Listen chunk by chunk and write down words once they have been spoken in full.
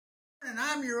morning.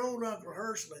 I'm your old Uncle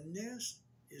Herschel, and this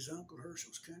is Uncle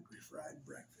Herschel's Country Fried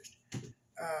Breakfast.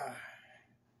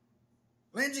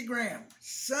 Lindsey Graham,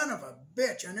 son of a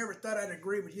bitch. I never thought I'd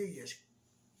agree with you,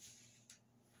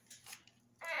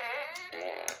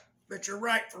 but you're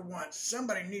right for once.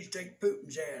 Somebody needs to take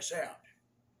Putin's ass out.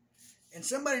 And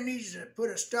somebody needs to put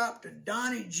a stop to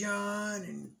Donnie John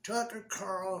and Tucker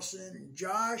Carlson and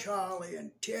Josh Hawley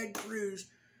and Ted Cruz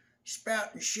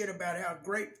spouting shit about how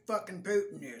great fucking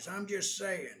Putin is. I'm just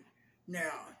saying.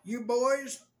 Now, you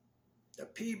boys, the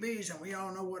PBs, and we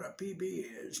all know what a PB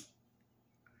is.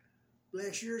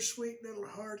 Bless your sweet little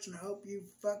hearts, and I hope you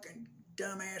fucking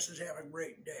dumbasses have a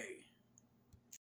great day.